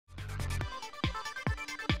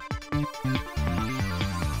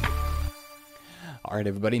All right,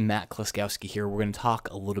 everybody, Matt Kloskowski here. We're going to talk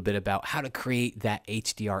a little bit about how to create that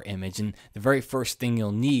HDR image. And the very first thing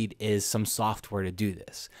you'll need is some software to do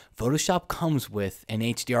this. Photoshop comes with an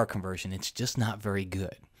HDR conversion. It's just not very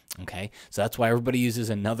good. Okay, so that's why everybody uses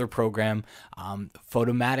another program.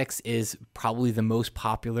 Photomatix is probably the most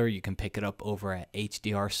popular. You can pick it up over at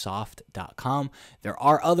hdrsoft.com. There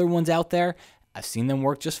are other ones out there. I've seen them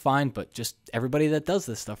work just fine, but just everybody that does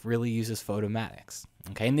this stuff really uses Photomatix.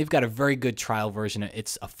 Okay, and they've got a very good trial version.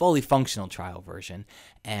 It's a fully functional trial version,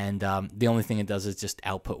 and the only thing it does is just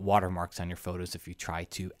output watermarks on your photos if you try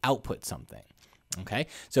to output something. Okay,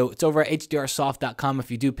 so it's over at hdrsoft.com.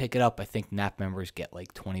 If you do pick it up, I think NAP members get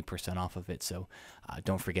like 20% off of it, so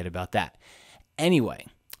don't forget about that. Anyway,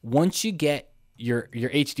 once you get your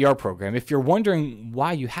HDR program, if you're wondering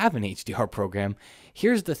why you have an HDR program,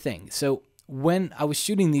 here's the thing. So when I was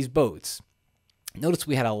shooting these boats, notice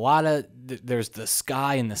we had a lot of, there's the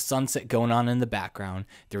sky and the sunset going on in the background.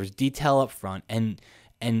 There was detail up front, and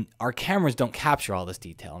our cameras don't capture all this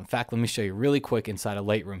detail. In fact, let me show you really quick inside of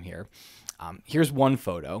Lightroom here. Here's one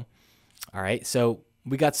photo. All right, so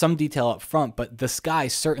we got some detail up front, but the sky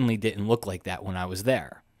certainly didn't look like that when I was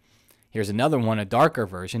there. Here's another one, a darker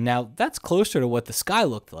version. Now, that's closer to what the sky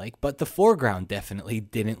looked like, but the foreground definitely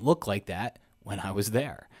didn't look like that when I was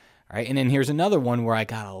there. All right, and then here's another one where I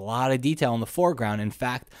got a lot of detail in the foreground. In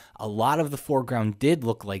fact, a lot of the foreground did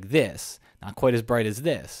look like this, not quite as bright as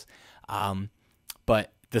this,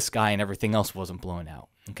 but the sky and everything else wasn't blown out.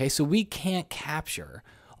 Okay, so we can't capture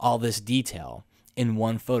all this detail in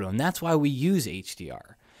one photo, and that's why we use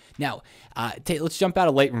HDR. Now, let's jump out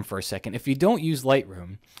of Lightroom for a second. If you don't use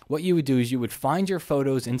Lightroom, what you would do is you would find your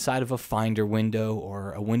photos inside of a Finder window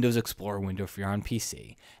or a Windows Explorer window if you're on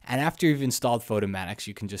PC. And after you've installed Photomatix,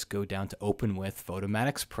 you can just go down to Open with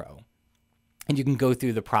Photomatix Pro. And you can go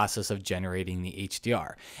through the process of generating the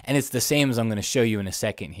HDR. And it's the same as I'm going to show you in a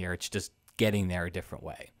second here. It's just getting there a different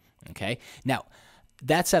way. Okay? Now,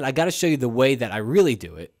 that said, I got to show you the way that I really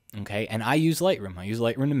do it. Okay? And I use Lightroom. I use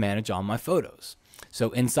Lightroom to manage all my photos.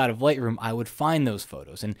 So inside of Lightroom, I would find those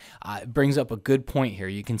photos. And it brings up a good point here.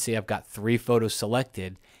 You can see I've got 3 photos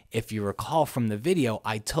selected. If you recall from the video,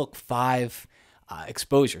 I took 5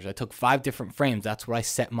 exposures. I took 5 different frames. That's what I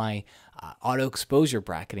set my auto exposure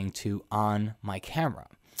bracketing to on my camera.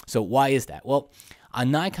 So why is that? Well,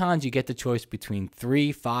 on Nikons, you get the choice between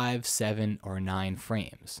 3, 5, 7, or 9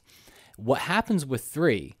 frames. What happens with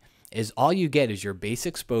 3 is all you get is your base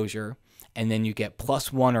exposure, and then you get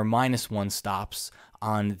 +1 or -1 stops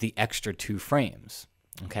on the extra 2 frames.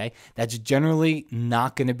 Okay, that's generally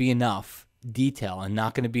not going to be enough detail and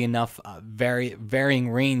not going to be enough varying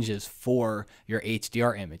ranges for your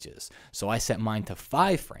HDR images. So I set mine to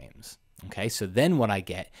 5 frames. Okay, so then what I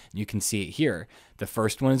get, you can see it here. The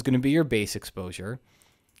first one is going to be your base exposure.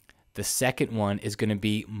 The second one is going to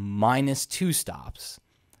be -2 stops.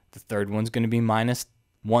 The third one's going to be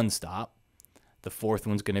 -1 stop. The fourth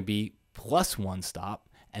one's going to be +1 stop,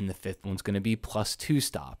 and the fifth one's going to be +2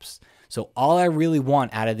 stops. So all I really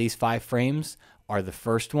want out of these 5 frames are the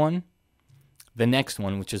first one, the next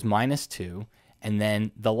one, which is -2, and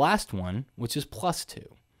then the last one, which is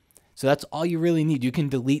 +2. So that's all you really need. You can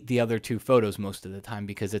delete the other 2 photos most of the time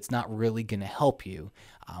because it's not really going to help you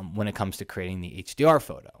when it comes to creating the HDR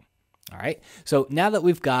photo. All right. So now that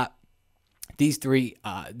we've got these three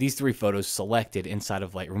photos selected inside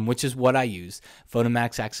of Lightroom, which is what I use.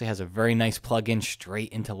 Photomatix actually has a very nice plugin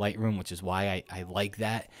straight into Lightroom, which is why I like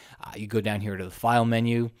that. You go down here to the File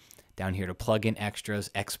menu, down here to Plugin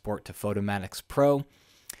Extras, Export to Photomatix Pro.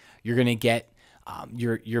 You're going to get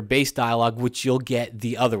your base dialog, which you'll get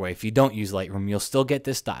the other way. If you don't use Lightroom, you'll still get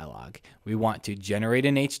this dialog. We want to generate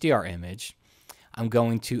an HDR image. I'm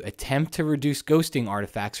going to attempt to reduce ghosting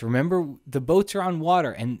artifacts. Remember, the boats are on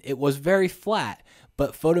water and it was very flat,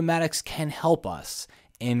 but Photomatix can help us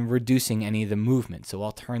in reducing any of the movement. So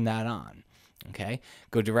I'll turn that on. Okay.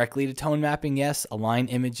 Go directly to tone mapping. Yes. Align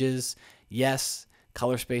images. Yes.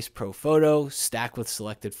 Color space pro photo. Stack with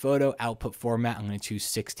selected photo. Output format. I'm going to choose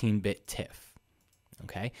 16-bit TIFF.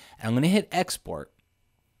 Okay. And I'm going to hit export.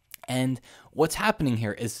 And what's happening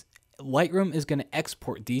here is Lightroom is going to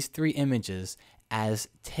export these 3 images as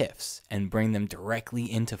TIFFs and bring them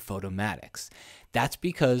directly into Photomatix. That's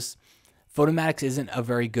because Photomatix isn't a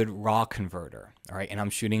very good RAW converter, all right? And I'm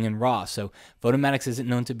shooting in RAW, so Photomatix isn't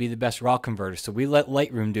known to be the best RAW converter. So we let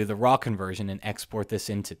Lightroom do the RAW conversion and export this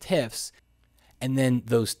into TIFFs, and then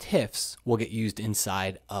those TIFFs will get used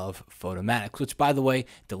inside of Photomatix, which, by the way,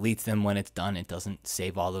 deletes them when it's done. It doesn't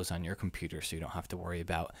save all those on your computer, so you don't have to worry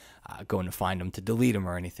about going to find them to delete them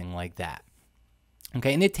or anything like that.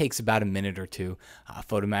 Okay, and it takes about a minute or two.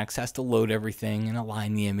 Photomax has to load everything and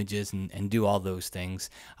align the images and do all those things,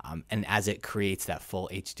 and as it creates that full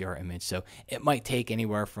HDR image. So it might take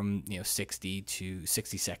anywhere from 60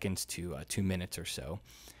 seconds to 2 minutes or so.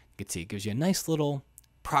 You can see it gives you a nice little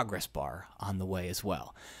progress bar on the way as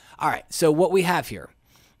well. All right, so what we have here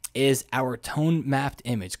is our tone mapped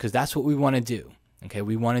image, because that's what we want to do. Okay,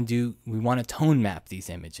 we want to tone map these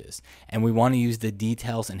images, and we want to use the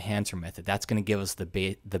details enhancer method. That's going to give us the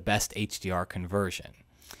best HDR conversion.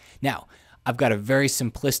 Now, I've got a very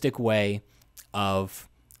simplistic way of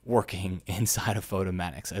working inside of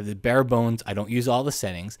Photomatix. The bare bones, I don't use all the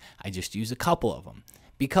settings. I just use a couple of them,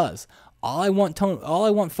 because all I want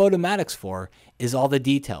Photomatix for is all the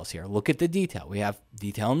details here. Look at the detail. We have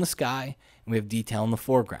detail in the sky, and we have detail in the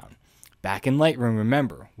foreground. Back in Lightroom,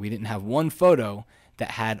 remember, we didn't have one photo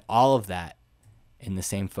that had all of that in the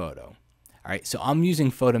same photo. All right, so I'm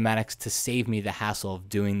using Photomatix to save me the hassle of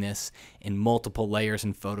doing this in multiple layers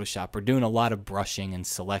in Photoshop, or doing a lot of brushing and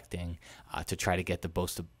selecting to try to get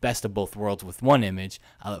the best of both worlds with one image.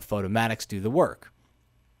 I'll let Photomatix do the work.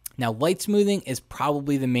 Now, light smoothing is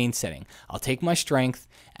probably the main setting. I'll take my strength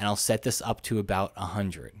and I'll set this up to about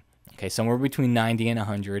 100. Okay, somewhere between 90 and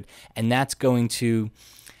 100, and that's going to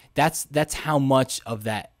that's how much of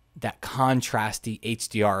that contrasty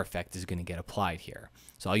HDR effect is going to get applied here.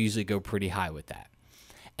 So I'll usually go pretty high with that.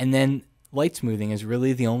 And then light smoothing is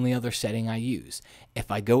really the only other setting I use.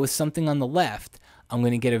 If I go with something on the left, I'm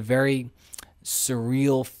going to get a very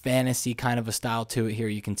surreal fantasy kind of a style to it here.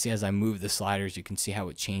 You can see as I move the sliders, you can see how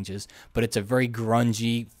it changes, but it's a very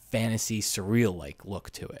grungy, fantasy, surreal-like look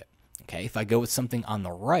to it. Okay, if I go with something on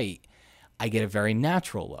the right, I get a very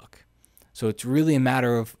natural look. So it's really a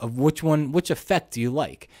matter of which effect do you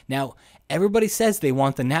like. Now, everybody says they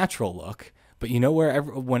want the natural look, but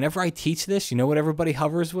whenever I teach this, you know what everybody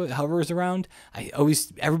hovers around?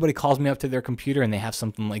 Everybody calls me up to their computer and they have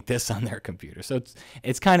something like this on their computer. So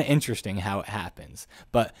it's kind of interesting how it happens.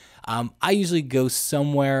 But I usually go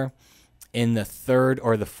somewhere in the third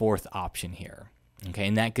or the fourth option here. Okay,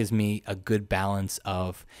 and that gives me a good balance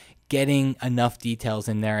of getting enough details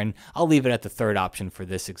in there, and I'll leave it at the third option for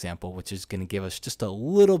this example, which is going to give us just a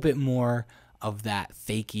little bit more of that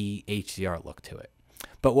fakey HDR look to it.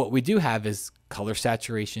 But what we do have is color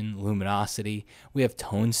saturation, luminosity. We have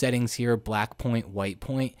tone settings here, black point, white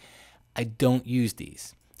point. I don't use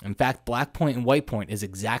these. In fact, black point and white point is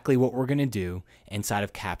exactly what we're going to do inside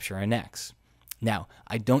of Capture NX. Now,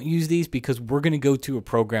 I don't use these because we're going to go to a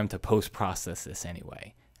program to post-process this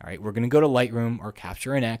anyway. All right, we're going to go to Lightroom or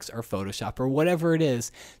Capture NX or Photoshop or whatever it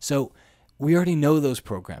is. So we already know those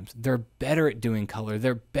programs. They're better at doing color.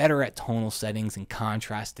 They're better at tonal settings and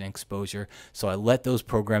contrast and exposure. So I let those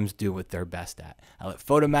programs do what they're best at. I let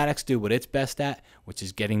Photomatix do what it's best at, which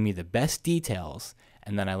is getting me the best details.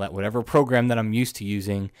 And then I let whatever program that I'm used to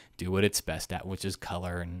using do what it's best at, which is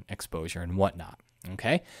color and exposure and whatnot.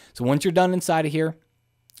 Okay, so once you're done inside of here,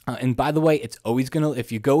 and by the way, it's always going to,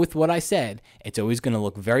 if you go with what I said, it's always going to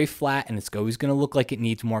look very flat and it's always going to look like it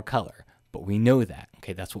needs more color. But we know that.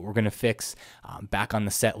 Okay, that's what we're going to fix back on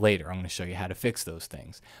the set later. I'm going to show you how to fix those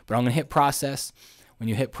things. But I'm going to hit process. When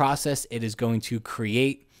you hit process, it is going to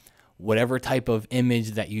create whatever type of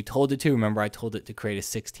image that you told it to. Remember, I told it to create a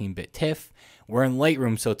 16-bit TIFF. We're in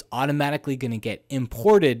Lightroom, so it's automatically going to get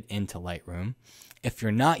imported into Lightroom. If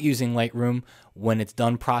you're not using Lightroom, when it's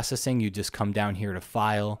done processing, you just come down here to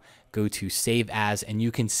File, go to Save As, and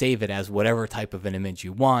you can save it as whatever type of an image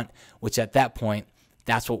you want, which at that point,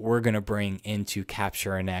 that's what we're going to bring into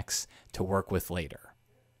Capture NX to work with later.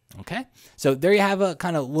 Okay, so there you have a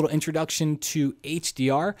kind of little introduction to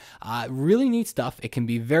HDR. Really neat stuff. It can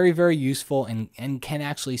be very, very useful and can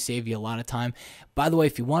actually save you a lot of time. By the way,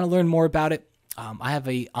 if you want to learn more about it, I have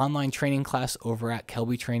an online training class over at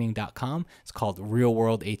kelbytraining.com. It's called Real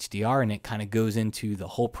World HDR, and it kind of goes into the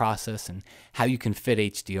whole process and how you can fit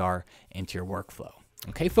HDR into your workflow.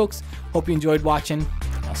 Okay, folks, hope you enjoyed watching.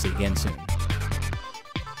 I'll see you again soon.